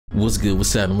What's good?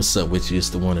 What's happening? What's up with you?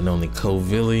 It's the one and only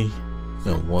Covilly,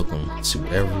 and welcome to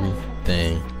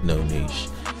Everything No Niche.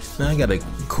 Now I got a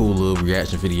cool little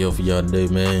reaction video for y'all today,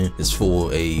 man. It's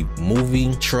for a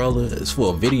movie trailer. It's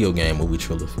for a video game movie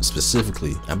trailer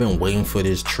specifically. I've been waiting for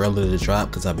this trailer to drop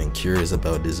because I've been curious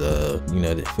about this,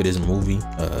 for this movie.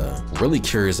 Really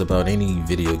curious about any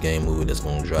video game movie that's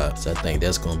gonna drop. So I think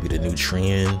that's gonna be the new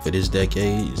trend for this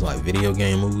decade. It's like video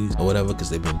game movies or whatever, because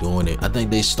they've been doing it. I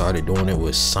think they started doing it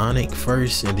with Sonic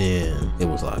first, and then it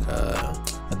was like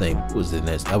I think it was the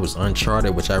next. That was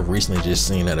Uncharted, which I recently just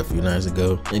seen that a few nights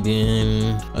ago. And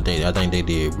then I think they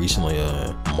did recently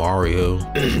Mario.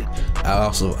 I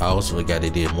also got they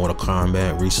did Mortal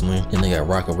Kombat recently, and they got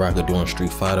Rocket doing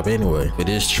Street Fighter. But anyway, for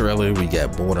this trailer we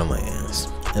got Borderlands.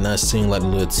 And I seen like a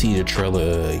little teaser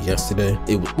trailer yesterday.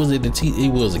 It was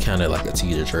a kind of like a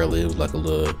teaser trailer. It was like a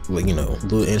little,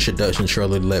 little introduction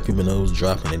trailer to let people know it was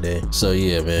dropping today. So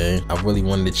yeah, man, I really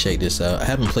wanted to check this out. I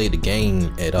haven't played the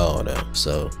game at all though,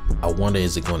 so I wonder,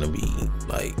 is it going to be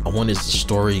like? I wonder, is the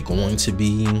story going to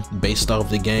be based off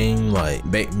the game? Like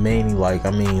mainly,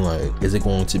 is it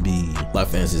going to be like,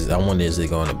 for instance, I wonder, is it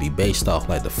going to be based off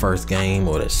like the first game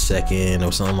or the second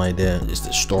or something like that? Is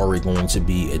the story going to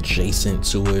be adjacent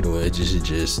to it, or it's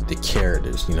just the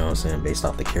characters, you know what I'm saying, based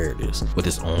off the characters with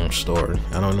its own story?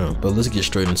 I don't know, but let's get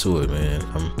straight into it, man.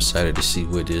 I'm excited to see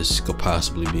what this could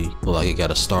possibly be. Look like it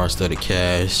got a star-studded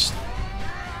cast.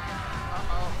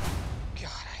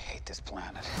 God, I hate this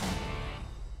planet.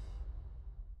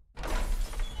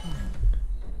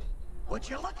 Would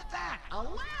you look at that? A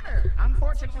ladder!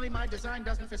 Unfortunately, my design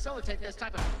doesn't facilitate this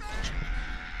type of...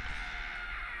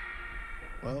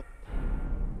 Well,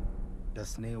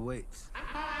 destiny awaits.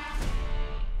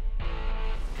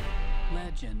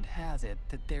 Legend has it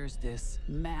that there's this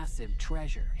massive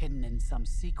treasure hidden in some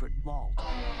secret vault.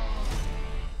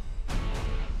 And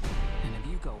if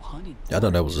you go hunting, I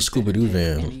thought that was a Scooby-Doo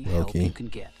van. Okay. You can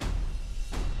get.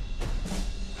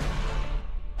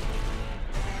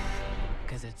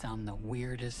 Because it's on the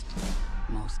weirdest,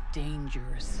 most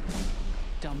dangerous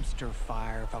dumpster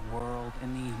fire of a world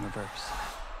in the universe.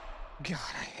 God,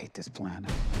 I hate this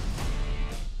planet.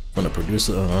 From the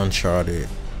producer of Uncharted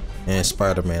and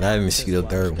Spider-Man. I didn't see the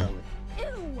third one.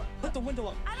 Ew! Put the window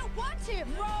up. I don't want to!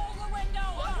 Roll the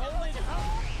window up!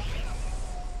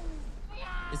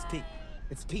 It's Pete.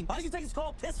 It's Pete. Why do you think it's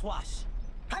called Piss Wash?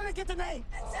 How did it get the name?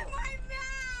 It's in my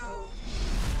mouth!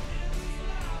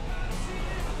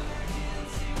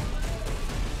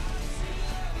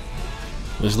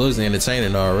 This looks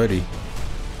entertaining already.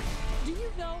 Do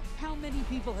you know how many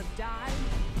people have died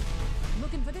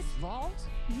looking for this vault?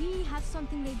 We have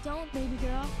something they don't, baby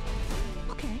girl.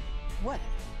 Okay. What?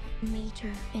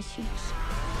 Major issues.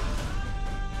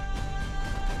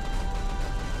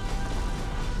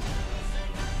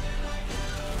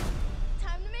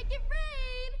 Time to make it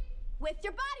rain with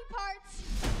your body parts.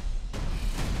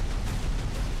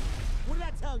 What did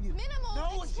I tell you?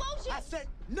 Minimal explosions. I said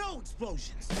no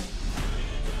explosions.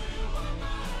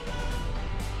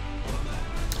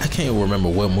 I can't remember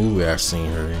what movie I've seen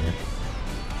her in.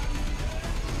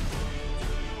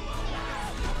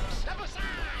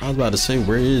 I was about to say,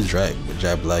 where is Jack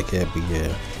Black at? But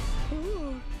yeah.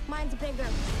 Ooh, mine's bigger.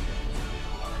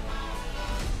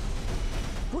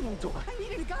 What am I doing? I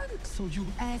needed a gun. So you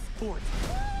asked for it.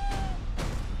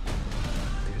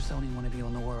 There's only one of you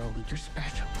in the world, and you're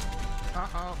special.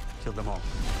 Uh-oh. Kill them all.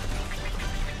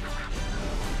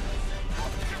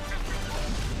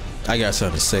 I got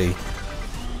something to say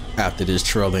after this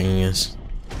trailer ends,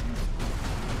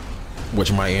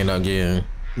 which might end up getting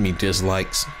me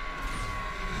dislikes.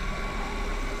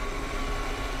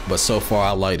 But so far,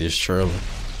 I like this trailer.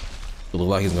 It looks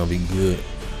like it's gonna be good.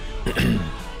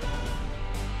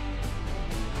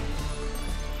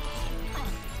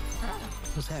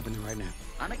 What's happening right now?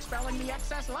 I'm expelling the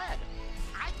excess lead.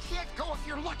 I can't go if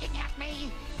you're looking at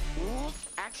me.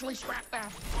 Actually, scrap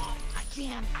that. I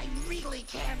can. I really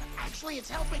can. Actually, it's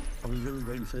helping. Are we really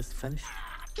waiting for this to finish?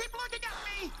 Keep looking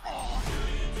at me.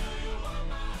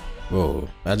 Whoa,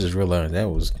 I just realized that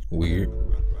was weird.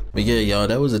 But yeah, y'all,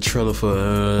 that was a trailer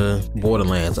for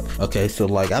Borderlands. Okay, so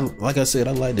like I said,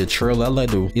 I like the trailer.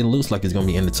 It looks like it's gonna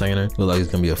be entertaining. Looks like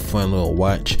it's gonna be a fun little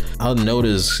watch. I'll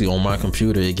notice on my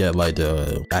computer it got like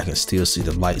I can still see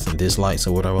the likes and dislikes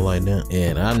or whatever like that.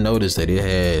 And I noticed that it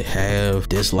had half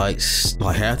dislikes.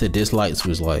 Like half the dislikes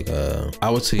was like I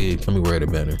would say, let me word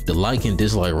it better. The like and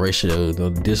dislike ratio, the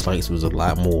dislikes was a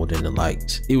lot more than the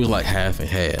likes. It was like half and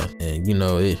half. And you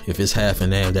know, if it's half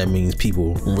and half, that means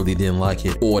people really didn't like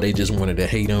it, or or they just wanted to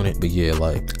hate on it. But yeah,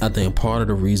 like I think part of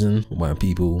the reason why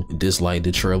people dislike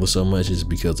the trailer so much is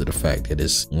because of the fact that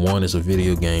it's a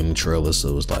video game trailer,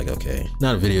 so it's like, okay,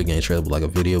 not a video game trailer, but like a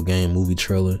video game movie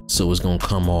trailer, so it's gonna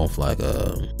come off like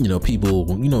you know, people,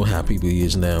 you know how people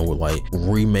is now with like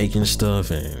remaking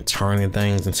stuff and turning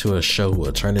things into a show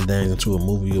or turning things into a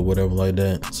movie or whatever like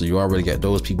that. So you already got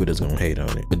those people that's gonna hate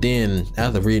on it. But then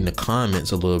after reading the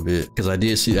comments a little bit, because I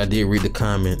did read the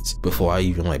comments before I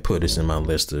even like put this in my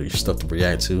list of stuff to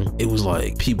react to, it was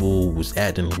like people was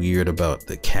acting weird about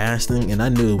the casting, and I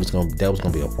knew that was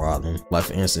gonna be a problem. Like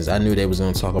for instance, I knew they was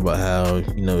gonna talk about how,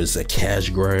 you know, it's a cash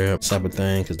grab type of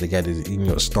thing because they got this, you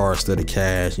know, star-studded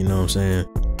cast, you know what I'm saying?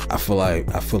 I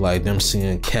feel like them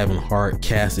seeing Kevin Hart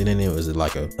casted in it was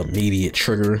like a immediate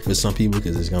trigger for some people,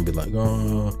 because it's gonna be like,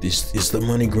 oh, this is the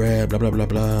money grab, blah blah blah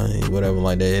blah, whatever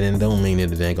like that. And don't mean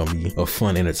that it ain't gonna be a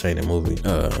fun, entertaining movie.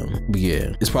 But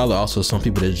yeah, it's probably also some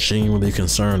people that are genuinely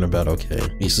concerned about, okay,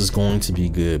 this is going to be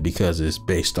good because it's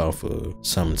based off of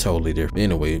something totally different.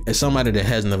 Anyway, as somebody that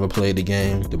has never played the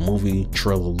game, the movie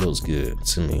trailer looks good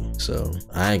to me, so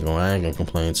I ain't gonna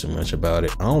complain too much about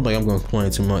it. I don't think I'm gonna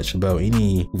complain too much about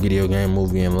any video game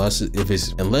movie unless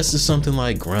it's something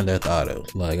like Grand Theft Auto.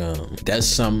 Like that's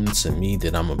something to me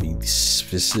that I'm gonna be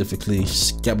specifically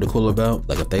skeptical about.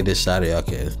 Like if they decided,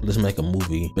 okay, let's make a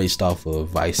movie based off of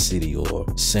Vice City or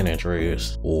San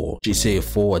Andreas or GTA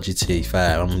 4 or GTA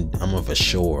 5, I'm for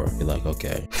sure be like,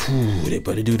 okay, whew, they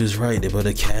better do this right, they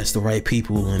better cast the right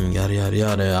people and yada yada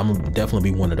yada. I'm gonna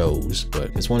definitely be one of those. But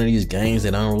it's one of these games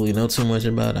that I don't really know too much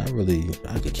about.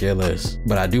 I could care less.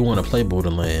 But I do want to play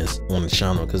Borderlands on the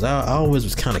channel because I always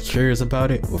was kind of curious about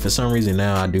it. But for some reason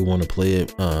now I do want to play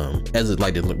it. As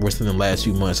like within the last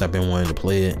few months I've been wanting to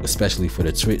play it, especially for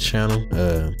the Twitch channel.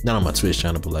 Not on my Twitch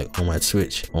channel, but like on my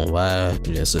Twitch on live.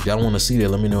 Yeah, so if y'all want to see that,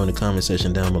 let me know in the comment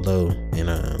section down below. And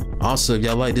also if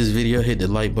y'all like this video, hit the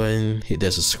like button, hit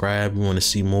that subscribe. You want to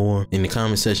see more in the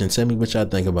comment section. Tell me what y'all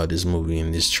think about this movie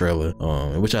and this trailer,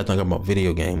 and what y'all think about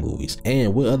video game movies,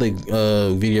 and what other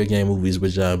video game movies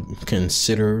would y'all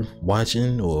consider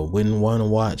watching or wouldn't want to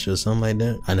watch or something like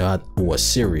that. I know or a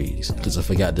series, because I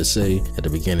forgot to say at the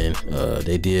beginning,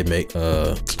 they did make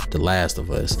The Last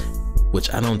of Us,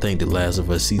 which I don't think The Last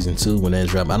of Us season 2, when that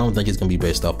dropped, I don't think it's gonna be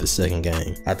based off the second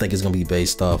game. I think it's gonna be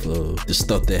based off of the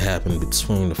stuff that happened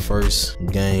between the first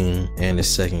game and the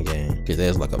second game, because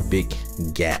there's like a big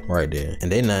gap right there. And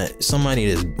they not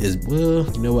somebody that is well,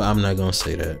 you know what, I'm not gonna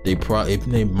say that.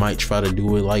 They might try to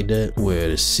do it like that, where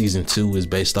the season 2 is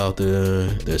based off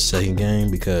the second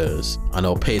game, because I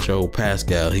know Pedro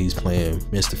Pascal, he's playing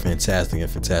Mr. Fantastic in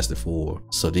Fantastic Four.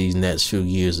 So these next few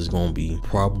years is gonna be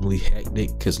probably hectic,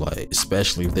 because like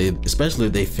especially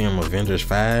if they film Avengers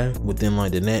 5 within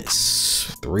like the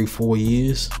next 3-4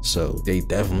 years, so they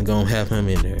definitely gonna have him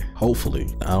in there, hopefully.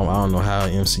 I don't know how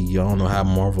MCU, I don't know how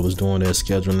Marvel is doing their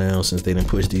schedule now, since they didn't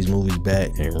push these movies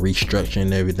back and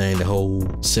restructuring everything, the whole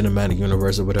cinematic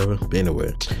universe or whatever. But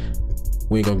anyway,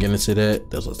 we ain't gonna get into that.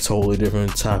 That's a totally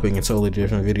different topic and totally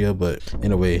different video. But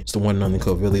anyway, it's the one and only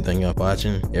Covilly. Thank y'all for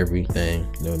watching. Everything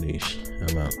No Niche.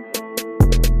 I'm out.